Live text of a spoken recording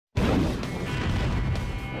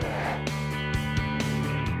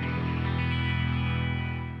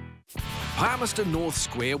Palmerston North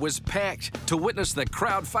Square was packed to witness the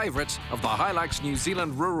crowd favourites of the Hilux New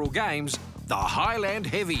Zealand Rural Games, the Highland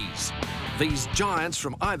Heavies. These giants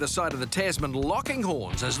from either side of the Tasman locking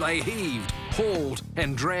horns as they heaved, hauled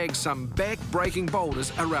and dragged some back-breaking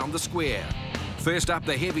boulders around the square. First up,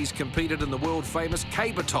 the Heavies competed in the world-famous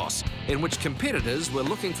caber toss, in which competitors were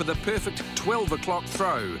looking for the perfect 12 o'clock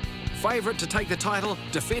throw. Favourite to take the title,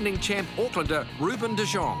 defending champ Aucklander Ruben de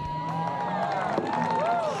Jong.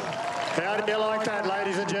 How do you like that,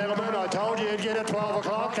 ladies and gentlemen? I told you he'd get at 12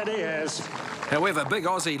 o'clock, and he has. However, big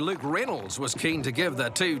Aussie Luke Reynolds was keen to give the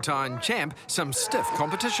two-time champ some stiff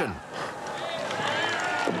competition.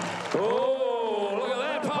 Oh, look at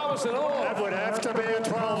that, Palmerston. Oh. That would have to be at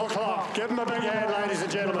 12 o'clock. Give him a big hand, ladies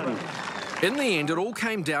and gentlemen. In the end, it all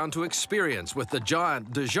came down to experience, with the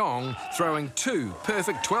giant de Jong throwing two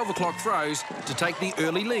perfect 12 o'clock throws to take the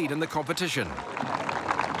early lead in the competition.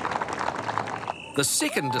 The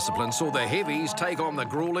second discipline saw the Heavies take on the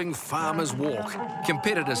gruelling Farmer's Walk.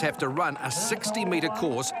 Competitors have to run a 60-metre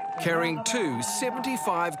course carrying two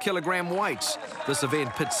 75-kilogram weights. This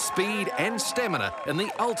event pits speed and stamina in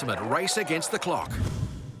the ultimate race against the clock.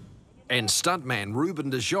 And stuntman Ruben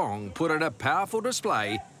de Jong put in a powerful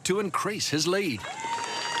display to increase his lead.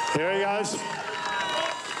 Here he goes.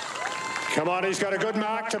 Come on, he's got a good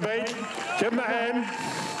mark to beat. Give him a hand.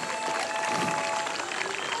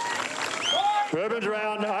 Ruben's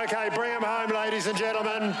round. OK, bring him home, ladies and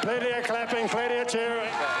gentlemen. Plenty of clapping, plenty of cheering.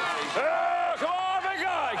 Oh, come on, big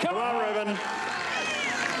guy. Come on, Ruben.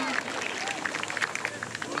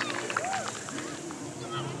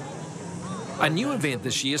 A new event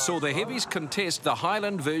this year saw the Heavies contest the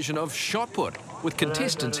Highland version of shot put, with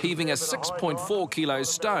contestants heaving a 6.4 kilo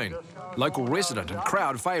stone. Local resident and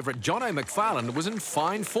crowd favourite Jono McFarlane was in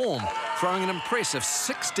fine form, throwing an impressive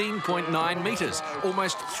 16.9 metres,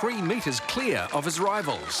 almost 3 metres clear of his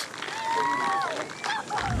rivals.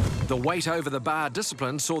 The weight over the bar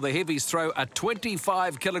discipline saw the Heavies throw a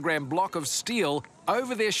 25-kilogram block of steel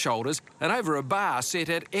over their shoulders and over a bar set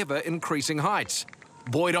at ever-increasing heights.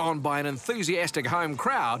 Buoyed on by an enthusiastic home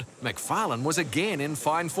crowd, McFarlane was again in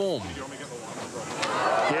fine form.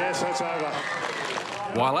 Yes, that's over.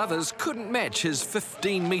 While others couldn't match his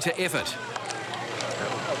 15-metre effort.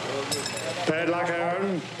 Bad luck,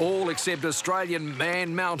 Aaron. All except Australian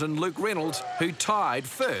man mountain Luke Reynolds, who tied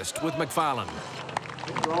first with McFarlane.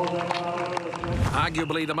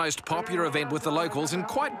 Arguably the most popular event with the locals and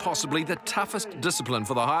quite possibly the toughest discipline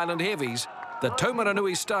for the Highland Heavies, the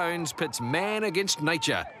Taumaranui Stones pits man against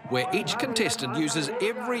nature, where each contestant uses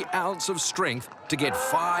every ounce of strength to get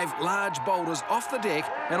 5 large boulders off the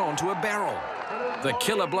deck and onto a barrel. The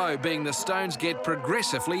killer blow being the stones get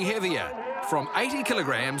progressively heavier, from 80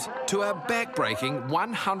 kilograms to a back-breaking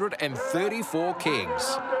 134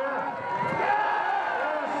 kegs.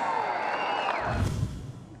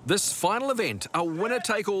 This final event, a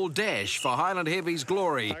winner-take-all dash for Highland Heavies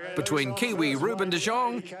glory between Kiwi Ruben de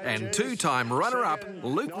Jong and two-time runner-up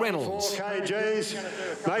Luke Reynolds. 4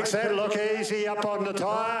 kgs, makes that look easy up on the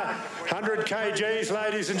tyre. 100 kgs,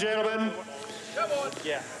 ladies and gentlemen.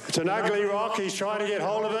 Yeah. It's an ugly rock, he's trying to get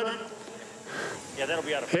hold of it. Yeah, that'll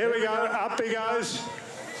be out of. Here we go, up he goes.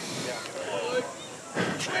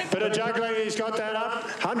 Bit of juggling, he's got that up.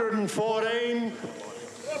 114.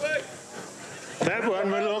 That one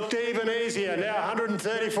looked even easier. Now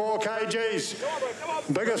 134 kgs.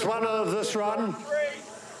 Biggest one of this run.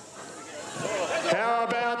 How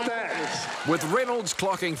about that? With Reynolds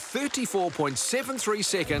clocking 34.73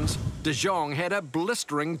 seconds, de Jong had a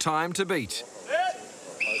blistering time to beat.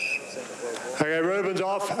 Okay, Ruben's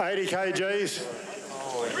off, 80 kgs.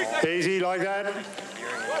 Easy like that.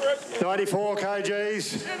 94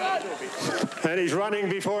 kgs. And he's running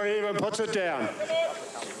before he even puts it down.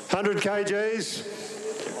 100 kgs.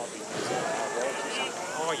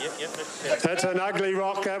 Oh, yep. That's an ugly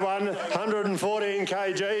rock, that one. 114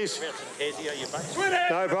 kgs.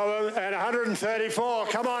 No problem. And 134.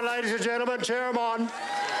 Come on, ladies and gentlemen, cheer them on.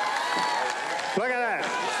 Look at that.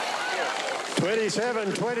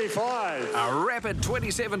 27.25. A rapid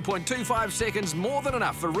 27.25 seconds, more than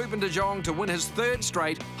enough for Ruben de Jong to win his 3rd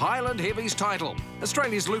straight Highland Heavies title.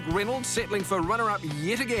 Australia's Luke Reynolds settling for runner-up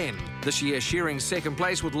yet again, this year sharing 2nd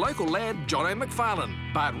place with local lad Jono McFarlane,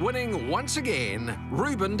 but winning once again,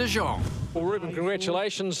 Ruben de Jong. Well, Ruben,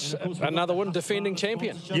 congratulations. Another win, defending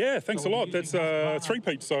champion. Yeah, thanks a lot. That's a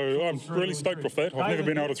three-peat, so I'm really stoked with that. I've never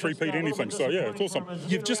been able to three-peat anything, so yeah, it's awesome.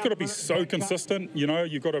 You've just got to be so consistent, you know,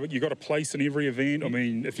 you've got to place in every event. I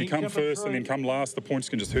mean, if you come first and then come last, the points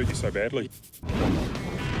can just hurt you so badly.